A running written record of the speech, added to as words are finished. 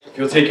If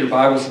you'll take your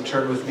Bibles and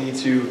turn with me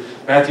to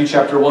Matthew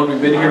chapter 1.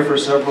 We've been here for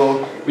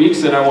several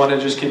weeks, and I want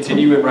to just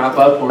continue and wrap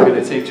up. We're going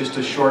to take just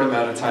a short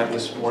amount of time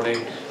this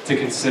morning to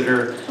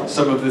consider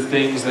some of the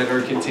things that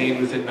are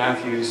contained within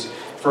Matthew's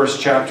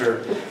first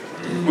chapter.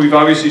 We've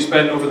obviously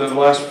spent, over the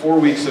last 4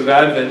 weeks of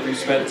Advent, we've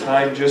spent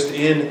time just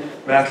in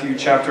Matthew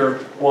chapter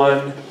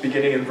 1,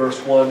 beginning in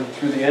verse 1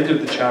 through the end of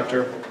the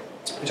chapter.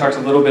 We talked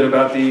a little bit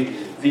about the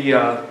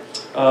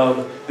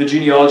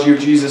genealogy of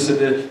Jesus and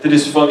the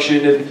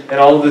dysfunction and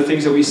all of the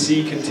things that we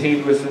see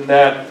contained within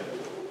that.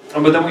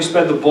 But then we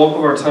spent the bulk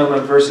of our time on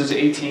verses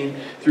 18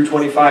 through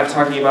 25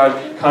 talking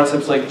about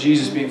concepts like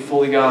Jesus being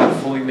fully God,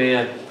 fully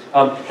man,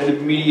 and the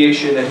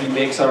mediation that he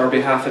makes on our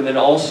behalf. And then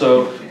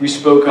also we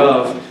spoke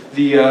of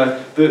the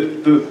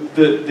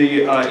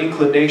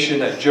inclination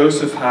that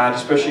Joseph had,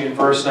 especially in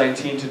verse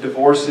 19, to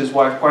divorce his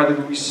wife quietly.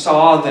 But we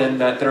saw then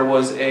that there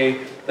was a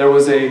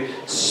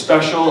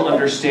special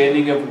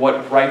understanding of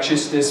what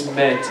righteousness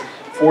meant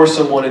for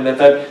someone, and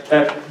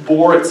that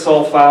bore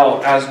itself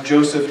out as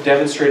Joseph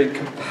demonstrated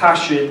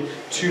compassion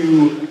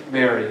to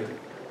Mary.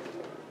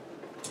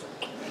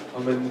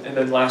 And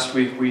then last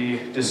week we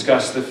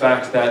discussed the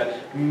fact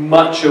that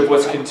much of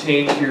what's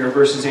contained here in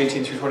verses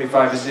 18 through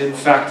 25 is in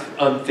fact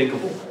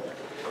unthinkable.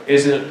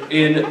 Is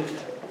in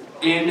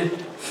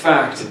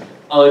fact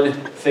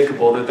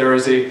unthinkable, that there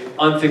is a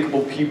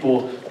unthinkable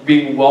people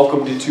being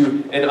welcomed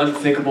into an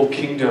unthinkable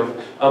kingdom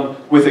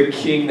with a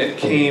king that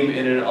came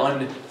in an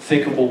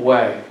unthinkable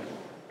way.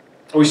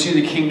 We see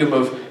the kingdom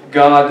of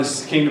God,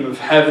 this kingdom of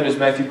heaven, as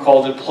Matthew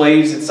calls it,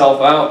 plays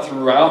itself out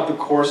throughout the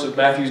course of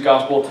Matthew's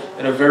gospel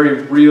in a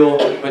very real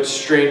but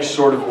strange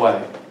sort of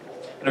way.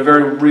 In a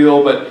very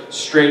real but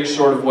strange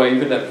sort of way.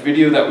 Even that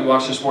video that we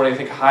watched this morning, I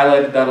think,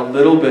 highlighted that a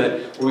little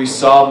bit, where we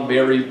saw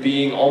Mary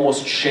being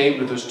almost shamed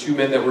with those two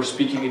men that were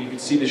speaking, and you could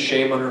see the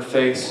shame on her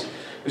face.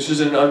 This was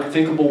an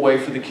unthinkable way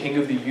for the King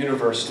of the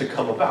universe to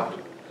come about.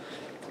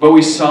 But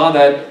we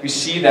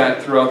see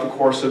that throughout the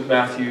course of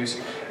Matthew's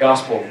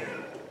gospel.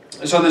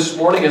 And so this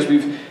morning, as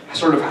we've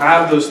sort of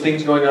have those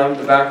things going on in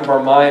the back of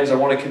our minds, I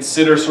want to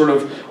consider sort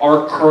of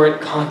our current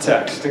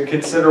context and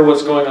consider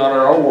what's going on in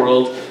our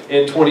world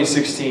in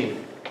 2016.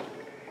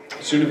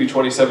 Soon to be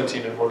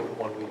 2017 in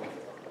 1 week.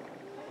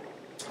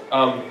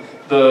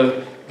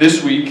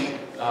 This week,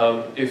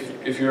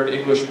 if you're an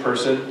English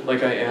person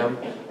like I am,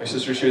 my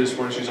sister's here this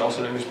morning. She's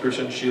also an English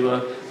person.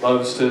 Sheila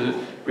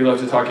we love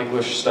to talk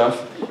English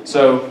stuff.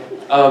 So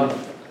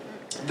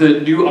the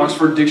New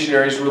Oxford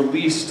Dictionaries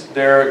released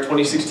their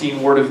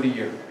 2016 Word of the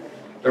Year.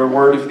 Their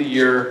Word of the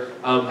Year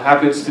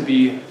happens to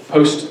be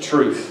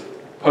post-truth.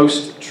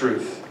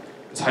 Post-truth.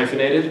 It's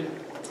hyphenated.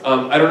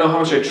 I don't know how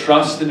much I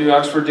trust the New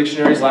Oxford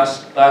Dictionaries.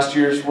 Last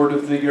year's Word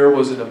of the Year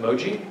was an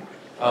emoji.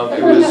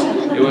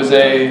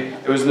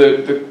 It was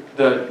the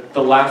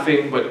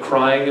laughing but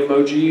crying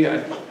emoji.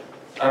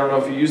 I don't know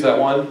if you use that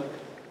one.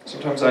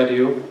 Sometimes I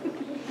do.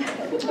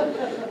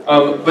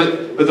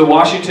 But the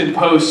Washington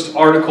Post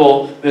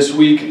article this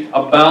week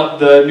about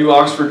the New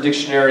Oxford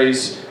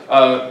Dictionary's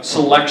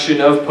selection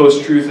of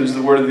post-truth as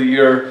the Word of the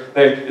Year,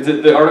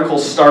 the article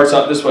starts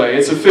out this way.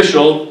 It's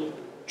official.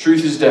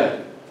 Truth is dead.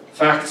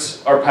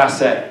 Facts are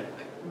passé.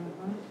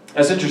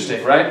 That's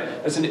interesting, right?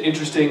 That's an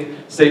interesting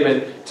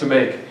statement to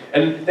make.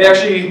 And they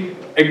actually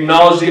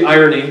acknowledge the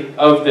irony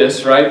of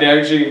this, right? They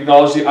actually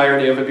acknowledge the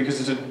irony of it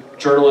because it's a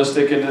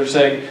journalistic, and they're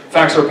saying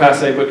facts are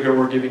passé, but here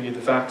we're giving you the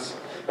facts.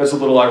 That's a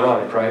little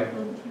ironic, right?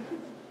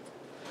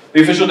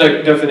 The official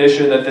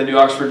definition that the New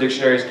Oxford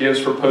Dictionary gives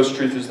for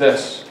post-truth is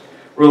this: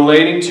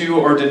 relating to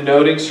or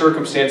denoting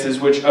circumstances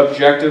which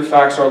objective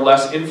facts are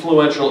less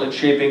influential in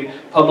shaping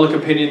public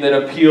opinion than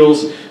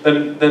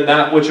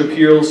that which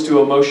appeals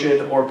to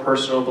emotion or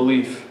personal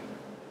belief.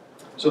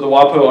 So the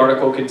WAPO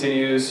article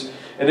continues.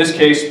 In this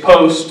case,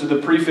 post, the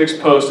prefix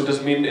post, it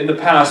doesn't mean in the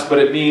past, but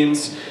it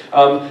means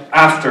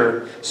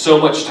after so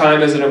much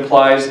time as it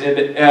implies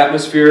an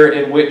atmosphere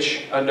in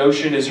which a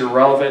notion is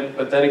irrelevant.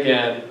 But then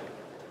again,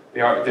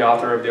 the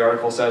author of the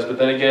article says, but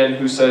then again,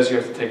 who says you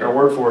have to take our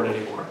word for it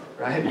anymore,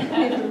 right?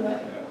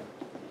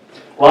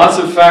 Lots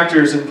of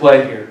factors in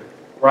play here,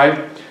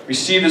 right? We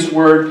see this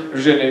word,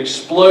 there's an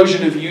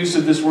explosion of use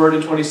of this word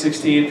in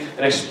 2016,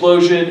 an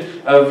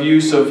explosion of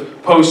use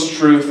of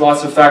post-truth,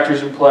 lots of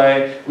factors in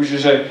play, which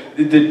is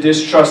the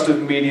distrust of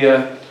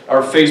media.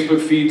 Our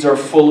Facebook feeds are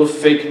full of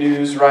fake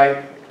news,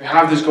 right? We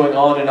have this going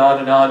on and on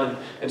and on,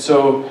 and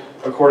so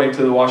according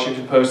to the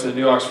Washington Post and the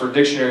New Oxford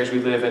Dictionaries, we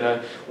live in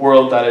a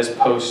world that is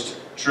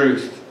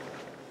post-truth.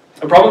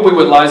 And probably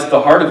what lies at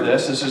the heart of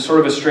this is sort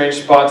of a strange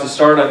spot to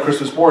start on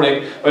Christmas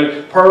morning,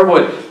 but part of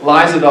what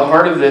lies at the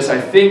heart of this, I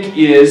think,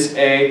 is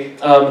an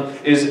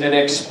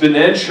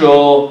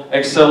exponential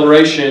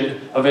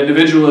acceleration of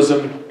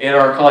individualism in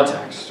our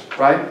context,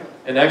 right?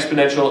 An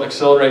exponential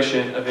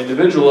acceleration of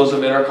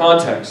individualism in our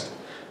context.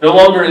 No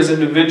longer is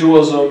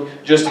individualism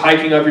just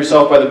hiking up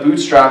yourself by the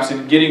bootstraps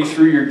and getting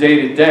through your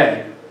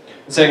day-to-day.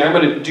 And saying, I'm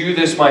going to do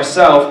this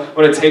myself, I'm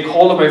going to take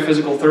hold of my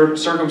physical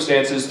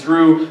circumstances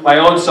through my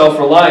own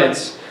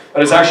self-reliance,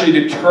 but it's actually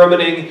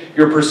determining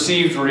your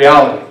perceived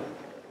reality.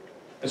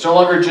 It's no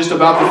longer just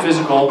about the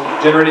physical,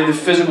 generating the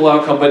physical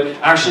outcome, but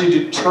actually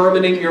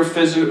determining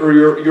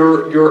your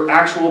your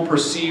actual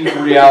perceived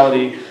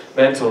reality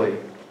mentally.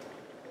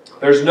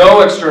 There's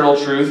no external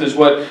truth, is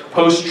what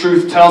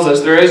post-truth tells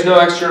us. There is no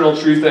external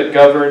truth that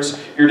governs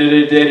your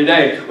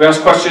day-to-day. We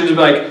ask questions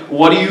like,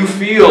 what do you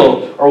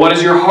feel? Or what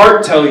does your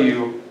heart tell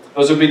you?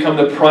 Those have become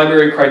the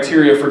primary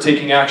criteria for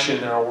taking action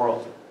in our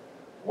world.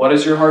 What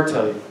does your heart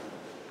tell you?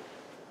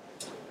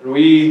 When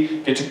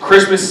we get to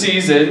Christmas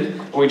season,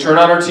 when we turn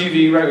on our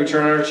TV, right? We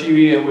turn on our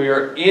TV and we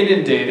are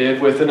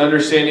inundated with an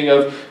understanding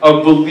of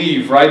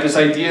believe, right? This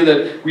idea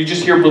that we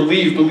just hear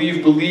believe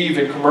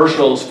in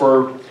commercials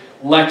for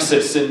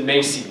Lexus and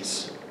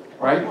Macy's,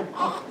 right?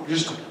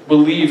 Just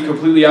believe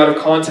completely out of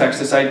context,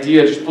 this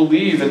idea, just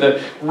believe. And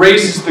that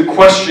raises the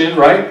question,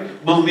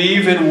 right?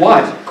 Believe in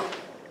what?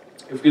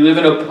 If we live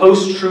in a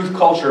post-truth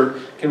culture,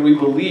 can we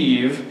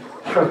believe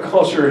that our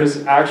culture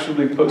is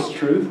actually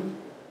post-truth?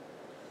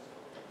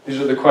 These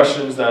are the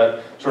questions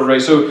that sort of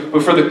raise.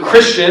 But for the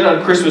Christian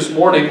on Christmas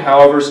morning,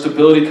 however,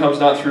 stability comes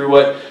not through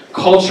what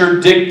culture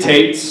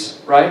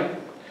dictates, right?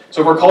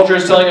 So if our culture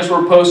is telling us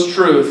we're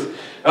post-truth,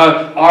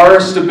 our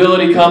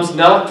stability comes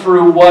not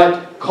through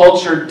what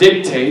culture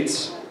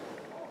dictates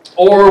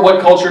or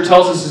what culture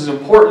tells us is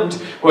important,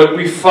 what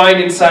we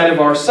find inside of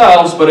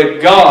ourselves, but a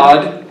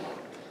God,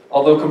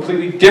 although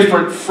completely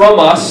different from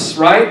us,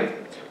 right,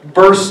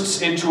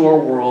 bursts into our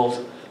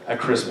world at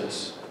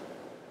Christmas.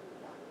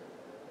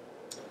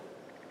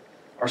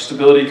 Our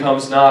stability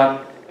comes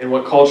not in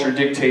what culture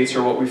dictates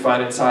or what we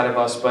find inside of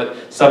us,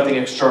 but something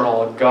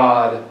external, a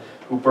God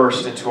who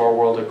burst into our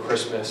world at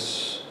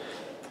Christmas.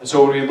 And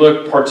so when we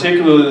look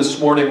particularly this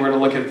morning, we're going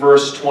to look at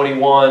verse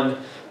 21,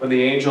 when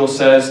the angel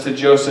says to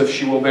Joseph,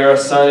 she will bear a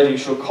son, and you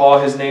shall call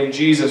his name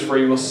Jesus, for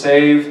he will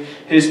save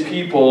his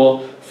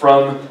people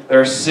from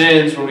their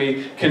sins. When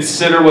we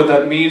consider what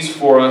that means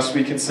for us,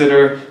 we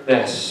consider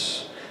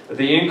this, that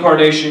the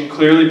incarnation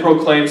clearly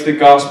proclaims the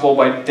gospel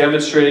by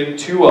demonstrating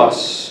to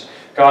us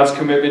God's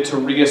commitment to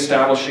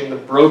reestablishing the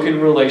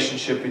broken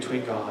relationship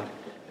between God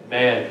and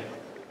man.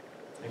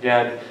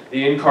 Again,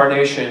 the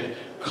incarnation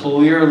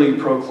clearly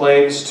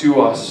proclaims to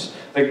us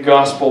the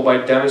gospel by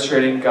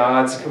demonstrating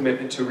God's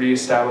commitment to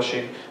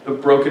reestablishing the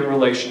broken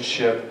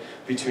relationship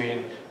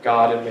between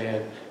God and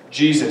man.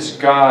 Jesus,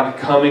 God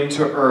coming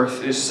to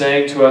earth, is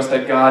saying to us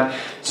that God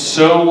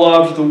so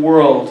loved the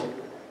world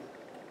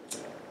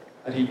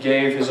that he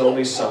gave his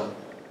only Son.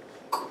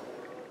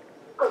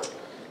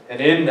 And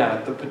in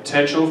that, the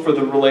potential for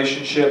the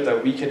relationship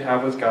that we can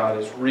have with God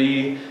is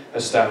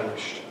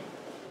re-established.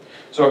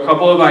 So a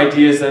couple of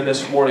ideas then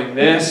this morning.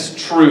 This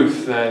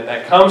truth then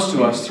that comes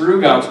to us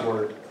through God's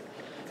Word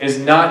is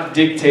not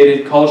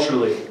dictated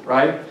culturally,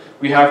 right?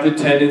 We have the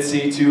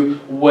tendency to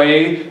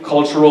weigh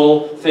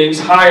cultural things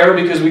higher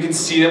because we can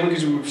see them,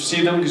 because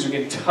we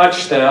can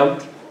touch them.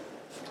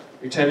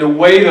 We tend to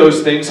weigh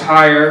those things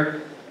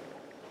higher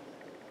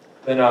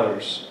than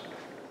others.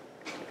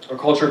 Our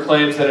culture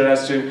claims that it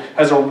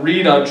has a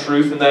read on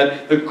truth and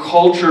that the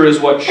culture is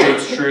what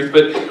shapes truth,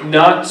 but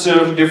not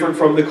so different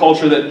from the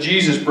culture that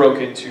Jesus broke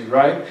into,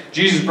 right?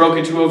 Jesus broke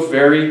into a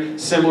very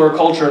similar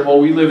culture, and while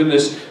we live in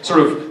this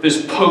sort of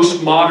this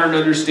postmodern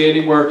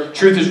understanding where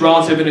truth is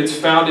relative and it's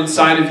found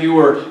inside of you,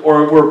 or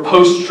we're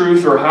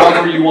post-truth, or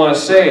however you want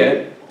to say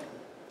it,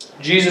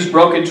 Jesus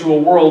broke into a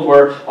world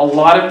where a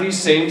lot of these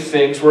same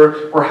things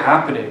were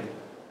happening.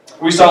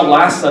 We saw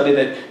last Sunday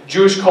that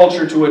Jewish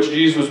culture to which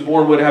Jesus was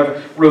born would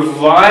have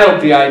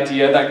reviled the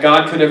idea that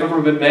God could have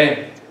ever been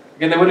man.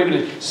 Again, they wouldn't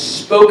have even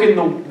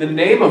spoken the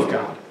name of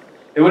God.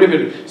 They wouldn't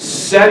have even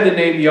said the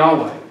name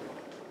Yahweh.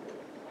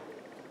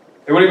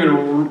 They wouldn't have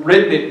even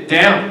written it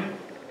down.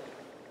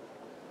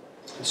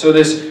 And so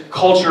this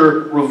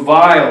culture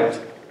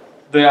reviled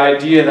the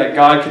idea that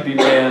God could be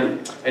man,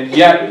 and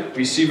yet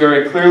we see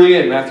very clearly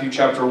in Matthew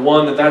chapter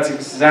 1 that that's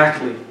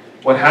exactly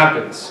what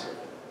happens.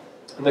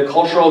 And the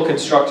cultural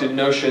constructed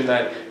notion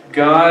that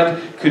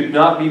God could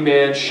not be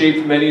man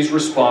shaped many's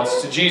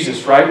response to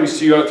Jesus, right? We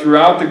see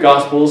throughout the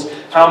Gospels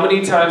how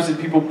many times did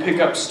people pick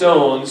up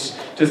stones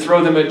to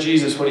throw them at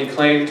Jesus when he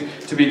claimed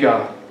to be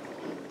God.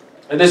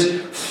 And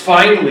this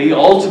finally,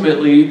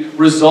 ultimately,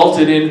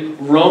 resulted in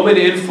Roman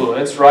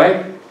influence,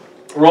 right?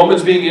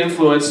 Romans being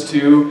influenced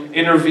to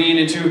intervene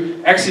and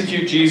to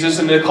execute Jesus,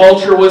 and the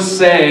culture was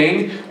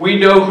saying, we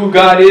know who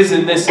God is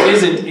and this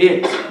isn't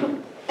it.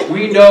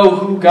 We know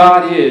who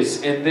God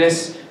is, and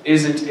this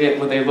isn't it,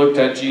 when they looked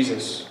at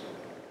Jesus.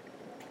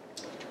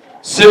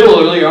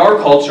 Similarly, our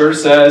culture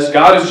says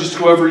God is just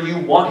whoever you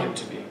want him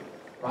to be,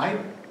 right?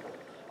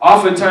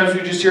 Oftentimes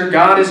we just hear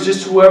God is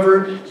just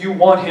whoever you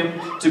want him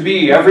to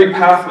be. Every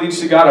path leads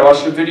to God. I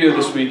watched a video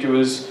this week. It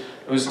was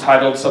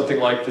titled something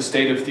like The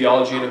State of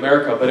Theology in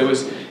America, but it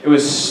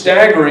was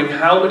staggering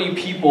how many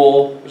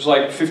people, it was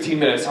like 15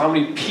 minutes, how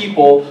many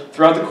people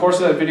throughout the course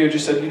of that video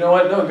just said, you know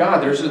what, no,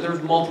 God,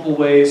 there's multiple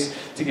ways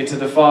to get to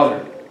the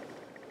Father.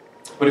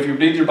 But if you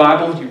read your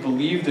Bible, you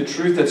believe the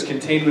truth that's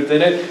contained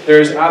within it, there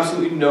is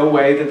absolutely no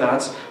way that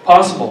that's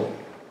possible.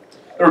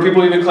 There were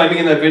people even claiming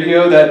in that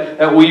video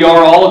that we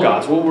are all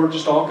gods. Well, we're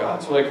just all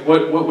gods. Like,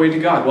 what way to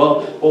God?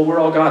 Well, we're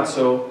all gods,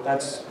 so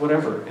that's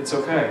whatever. It's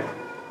okay.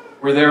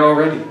 We're there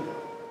already.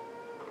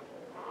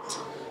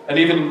 And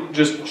even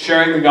just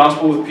sharing the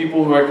gospel with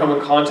people who I come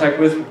in contact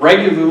with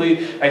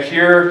regularly, I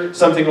hear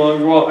something along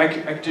the well,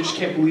 I just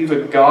can't believe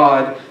a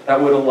God that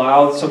would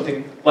allow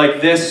something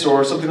like this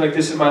or something like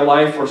this in my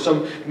life or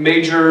some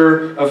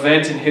major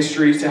event in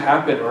history to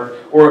happen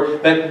or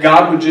that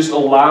God would just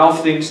allow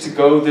things to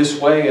go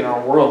this way in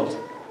our world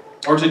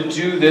or to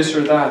do this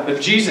or that.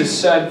 But Jesus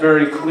said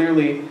very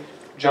clearly,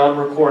 John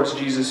records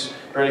Jesus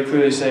very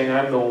clearly saying,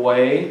 I'm the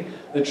way,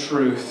 the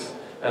truth,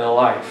 and the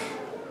life.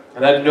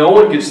 And that no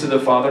one gets to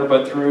the Father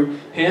but through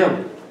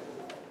Him.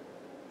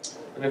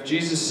 And if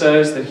Jesus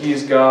says that He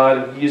is God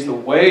and He is the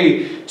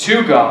way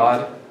to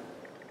God,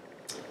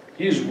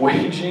 He is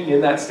waging,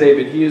 in that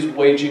statement, He is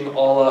waging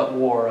all-out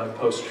war on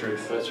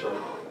post-truth. That's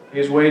right. He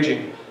is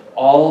waging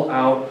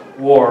all-out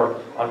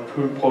war on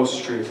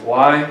post-truth.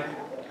 Why?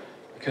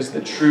 Because the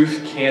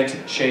truth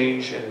can't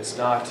change and it's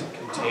not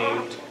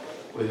contained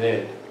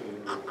within.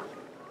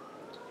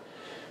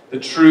 The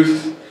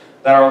truth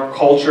that our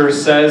culture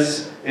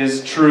says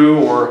is true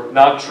or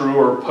not true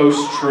or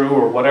post-true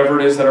or whatever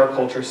it is that our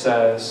culture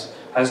says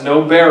has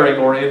no bearing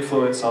or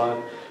influence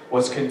on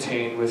what's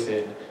contained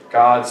within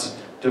God's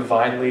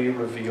divinely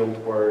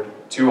revealed word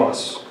to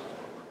us.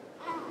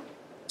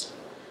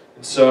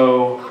 And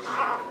so,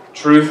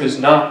 truth is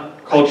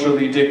not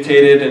culturally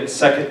dictated, and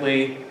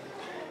secondly,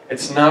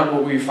 it's not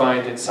what we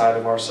find inside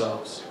of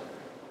ourselves.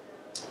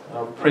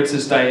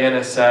 Princess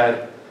Diana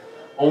said,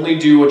 only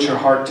do what your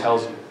heart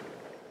tells you.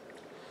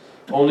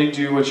 Only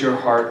do what your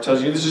heart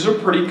tells you. This is a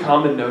pretty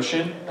common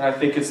notion, and I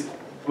think it's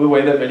the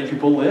way that many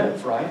people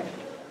live, right?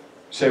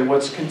 Say,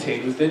 what's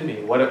contained within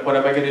me? What am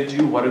I going to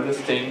do? What are the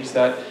things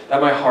that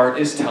my heart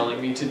is telling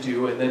me to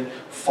do? And then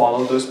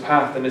follow those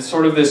paths. And it's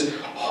sort of this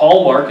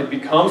hallmark. It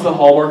becomes the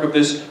hallmark of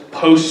this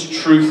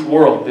post-truth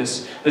world,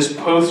 this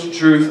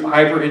post-truth,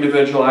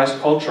 hyper-individualized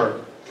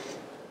culture.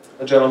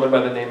 A gentleman by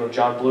the name of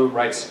John Bloom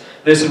writes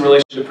this in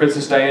relation to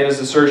Princess Diana's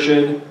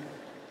assertion.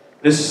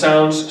 This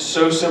sounds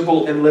so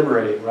simple and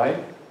liberating,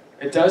 right?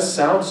 It does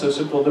sound so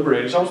simple and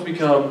liberating. It's almost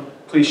become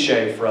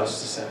cliche for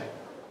us to say.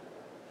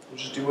 Well,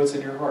 just do what's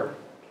in your heart.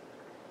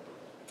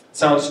 It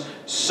sounds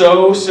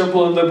so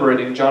simple and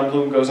liberating. John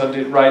Bloom goes on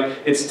to write,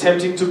 it's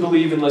tempting to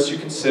believe unless you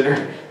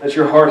consider that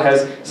your heart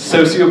has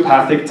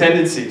sociopathic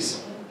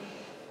tendencies.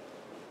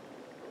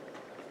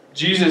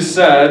 Jesus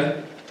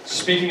said,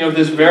 speaking of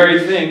this very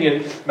thing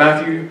in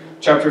Matthew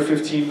chapter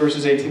 15,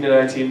 verses 18 and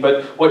 19,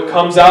 but what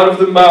comes out of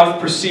the mouth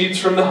proceeds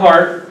from the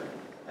heart,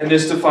 and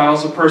this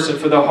defiles a person.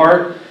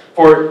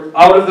 For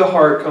out of the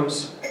heart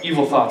comes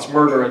evil thoughts,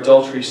 murder,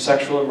 adultery,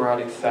 sexual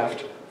immorality,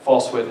 theft,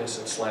 false witness,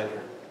 and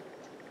slander.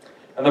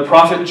 And the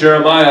prophet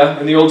Jeremiah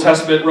in the Old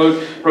Testament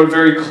wrote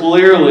very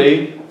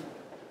clearly,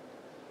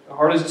 the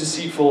heart is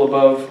deceitful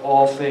above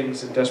all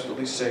things and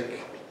desperately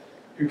sick.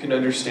 Who can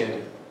understand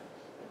it?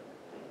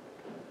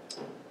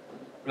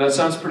 But that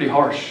sounds pretty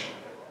harsh.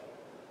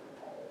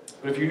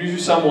 But if you knew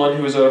someone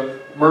who is a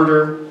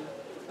murderer,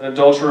 an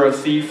adulterer, a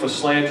thief, a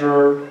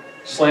slanderer,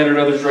 slandered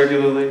others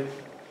regularly,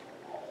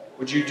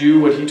 would you do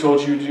what he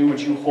told you to do?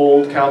 Would you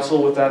hold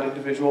counsel with that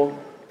individual?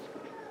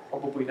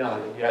 Probably not.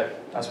 And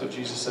yet, that's what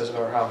Jesus says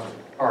about our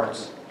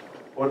hearts.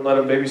 I wouldn't let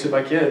him babysit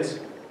my kids.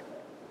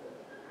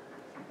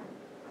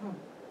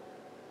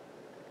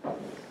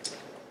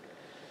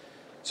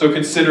 So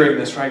considering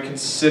this, right?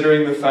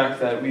 Considering the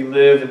fact that we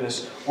live in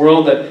this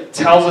world that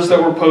tells us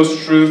that we're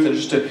post-truth and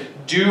just to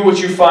do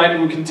what you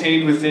find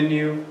contained within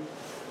you.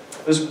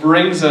 This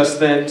brings us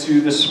then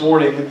to this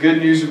morning, the good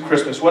news of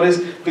Christmas. What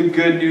is the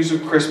good news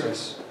of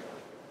Christmas?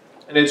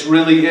 And it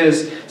really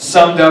is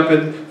summed up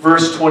in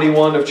verse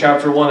 21 of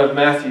chapter 1 of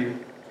Matthew.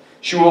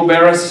 She will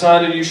bear a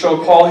son, and you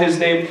shall call his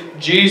name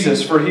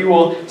Jesus, for he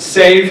will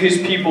save his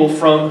people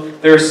from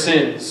their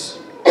sins.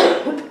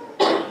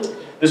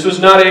 This was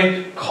not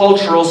a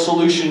cultural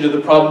solution to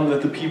the problem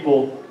that the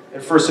people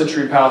in first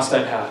century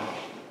Palestine had.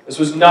 This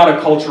was not a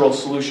cultural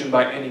solution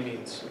by any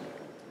means.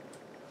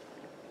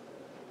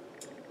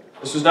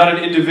 This was not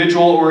an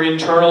individual or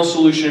internal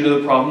solution to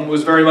the problem. It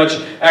was very much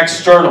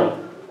external.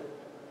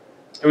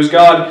 It was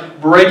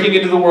God breaking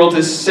into the world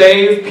to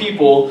save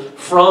people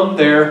from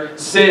their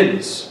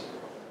sins.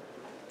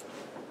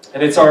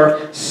 And it's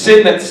our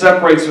sin that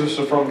separates us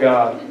from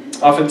God.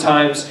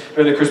 Oftentimes,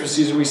 during the Christmas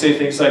season, we say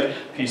things like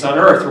peace on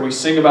earth, or we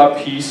sing about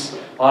peace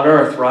on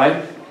earth,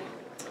 right?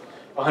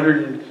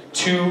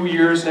 102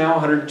 years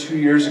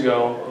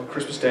ago, on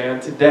Christmas Day,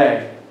 and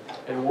today,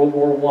 in World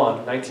War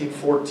I,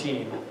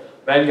 1914,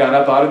 men got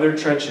up out of their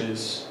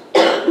trenches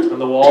on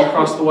the wall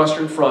across the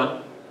Western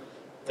Front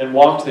and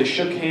walked. They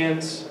shook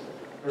hands.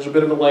 There's a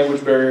bit of a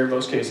language barrier in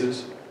most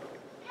cases.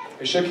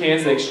 They shook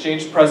hands, they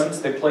exchanged presents,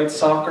 they played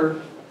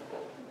soccer.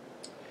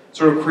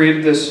 Sort of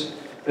created this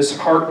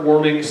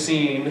heartwarming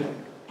scene.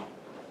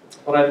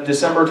 But on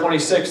December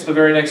 26th, the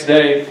very next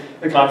day,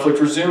 the conflict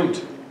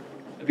resumed.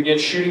 They began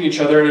shooting each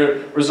other, and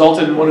it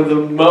resulted in one of the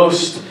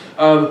most,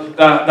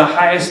 the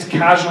highest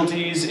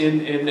casualties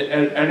in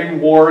any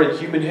war in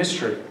human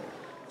history.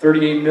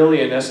 38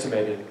 million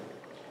estimated.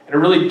 And it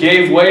really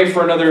gave way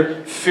for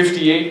another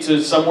 58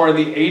 to somewhere in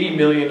the $80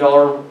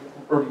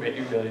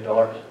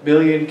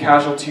 million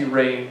casualty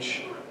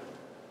range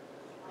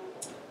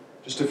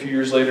just a few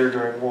years later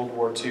during World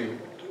War II.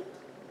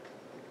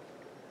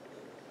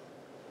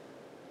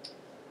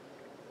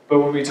 But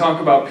when we talk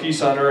about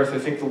peace on earth, I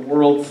think the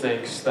world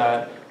thinks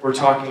that we're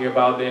talking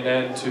about an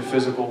end to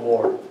physical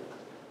war.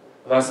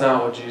 But that's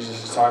not what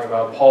Jesus is talking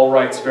about. Paul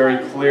writes very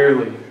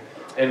clearly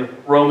in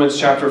Romans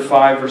chapter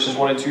 5, verses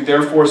 1 and 2,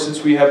 "Therefore,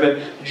 since we have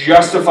been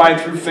justified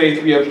through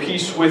faith, we have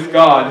peace with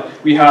God.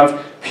 We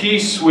have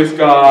peace with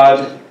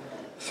God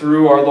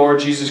through our Lord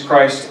Jesus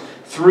Christ.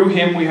 Through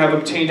him we have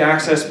obtained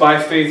access by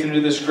faith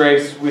into this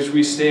grace which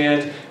we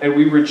stand, and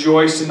we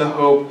rejoice in the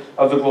hope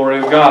of the glory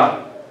of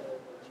God."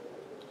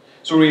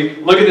 So when we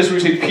look at this, we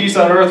say peace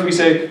on earth. We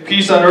say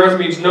peace on earth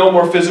means no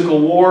more physical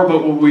war,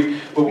 but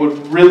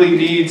what really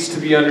needs to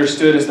be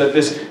understood is that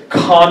this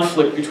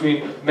conflict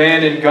between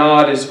man and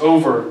God is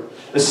over.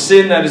 The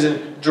sin that is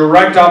in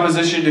direct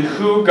opposition to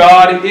who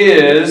God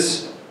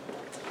is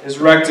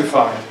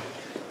rectified.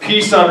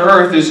 Peace on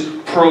earth is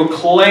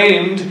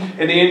proclaimed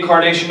in the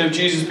incarnation of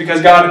Jesus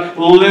because God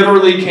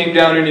literally came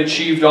down and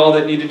achieved all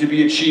that needed to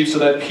be achieved so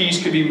that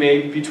peace could be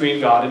made between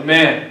God and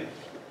man.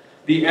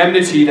 The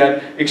enmity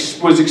that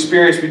was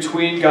experienced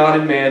between God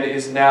and man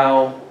is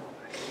now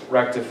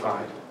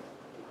rectified.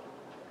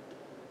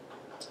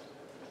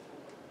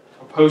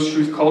 A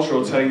post-truth culture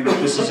will tell you that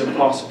this is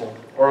impossible,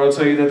 or it'll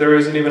tell you that there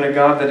isn't even a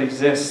God that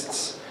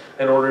exists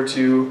in order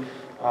to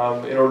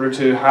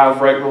have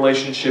right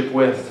relationship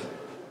with.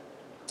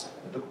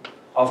 The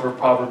author of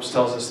Proverbs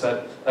tells us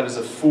that that is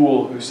a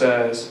fool who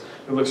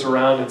looks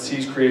around and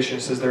sees creation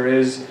and says there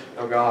is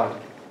no God.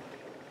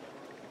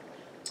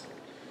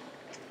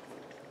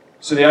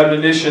 So the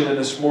admonition in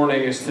this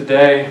morning is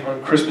today,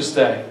 on Christmas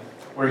Day,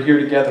 we're here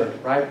together,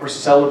 right? We're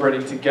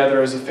celebrating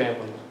together as a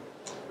family.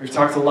 We've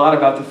talked a lot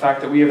about the fact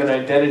that we have an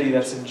identity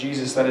that's in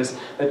Jesus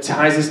that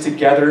ties us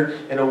together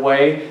in a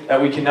way that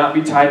we cannot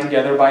be tied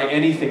together by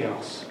anything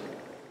else.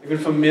 Even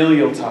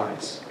familial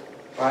ties,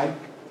 right?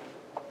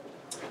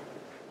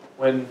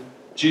 When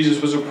Jesus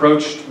was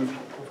approached, we've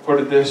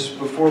quoted this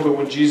before, but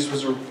when Jesus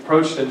was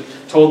approached and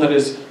told that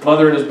his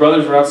mother and his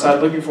brothers were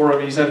outside looking for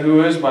him, he said,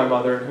 "Who is my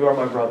mother and who are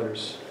my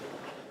brothers?"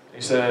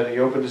 He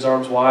opened his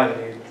arms wide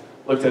and he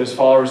looked at his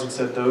followers and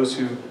said, "Those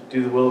who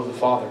do the will of the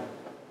Father."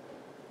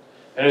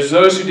 And it's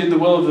those who did the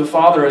will of the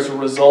Father as a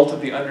result of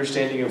the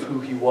understanding of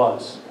who he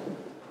was.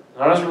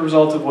 Not as a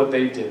result of what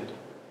they did,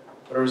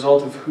 but a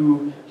result of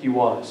who he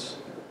was.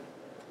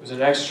 It was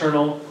an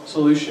external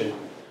solution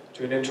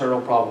to an internal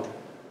problem.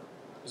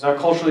 It was not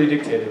culturally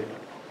dictated.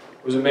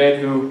 It was a man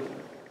who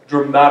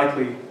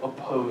dramatically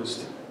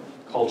opposed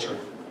culture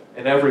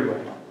in every way.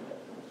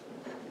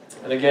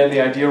 And again, the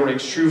idea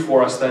rings true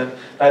for us then,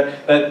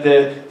 that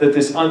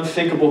this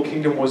unthinkable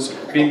kingdom was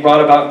being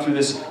brought about through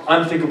this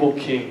unthinkable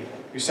king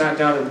who sat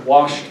down and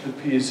washed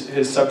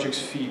his subjects'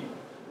 feet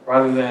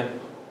rather than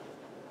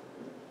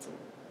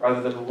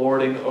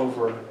lording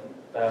over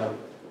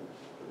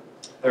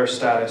their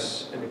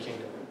status in the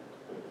kingdom.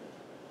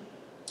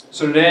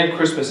 So today on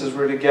Christmas, as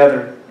we're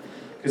together,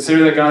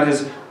 consider that God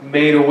has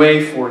made a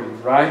way for you,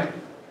 right?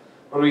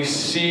 When we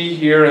see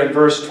here in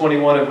verse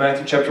 21 of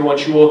Matthew chapter 1,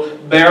 "You will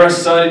bear a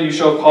son, and you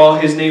shall call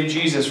his name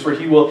Jesus, for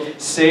he will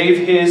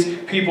save his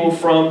people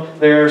from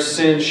their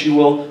sins. You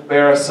will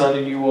bear a son,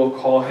 and you will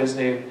call his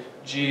name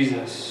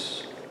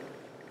Jesus,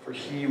 for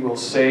he will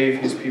save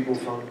his people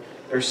from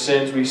their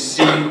sins." We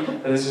see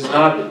that this is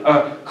not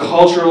a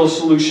cultural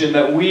solution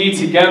that we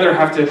together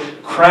have to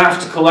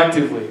craft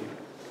collectively.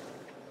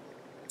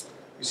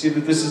 We see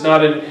that this is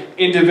not an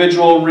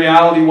individual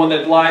reality, one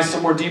that lies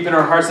somewhere deep in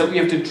our hearts that we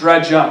have to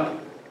dredge up.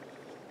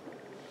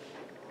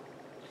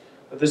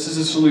 But this is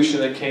a solution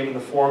that came in the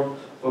form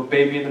of a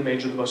baby in the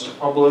manger, the most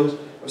humble of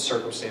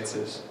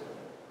circumstances.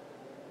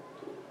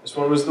 This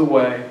one was the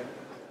way.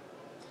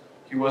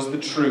 He was the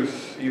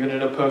truth, even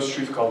in a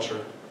post-truth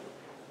culture.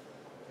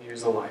 He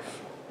was the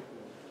life.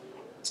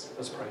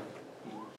 Let's pray.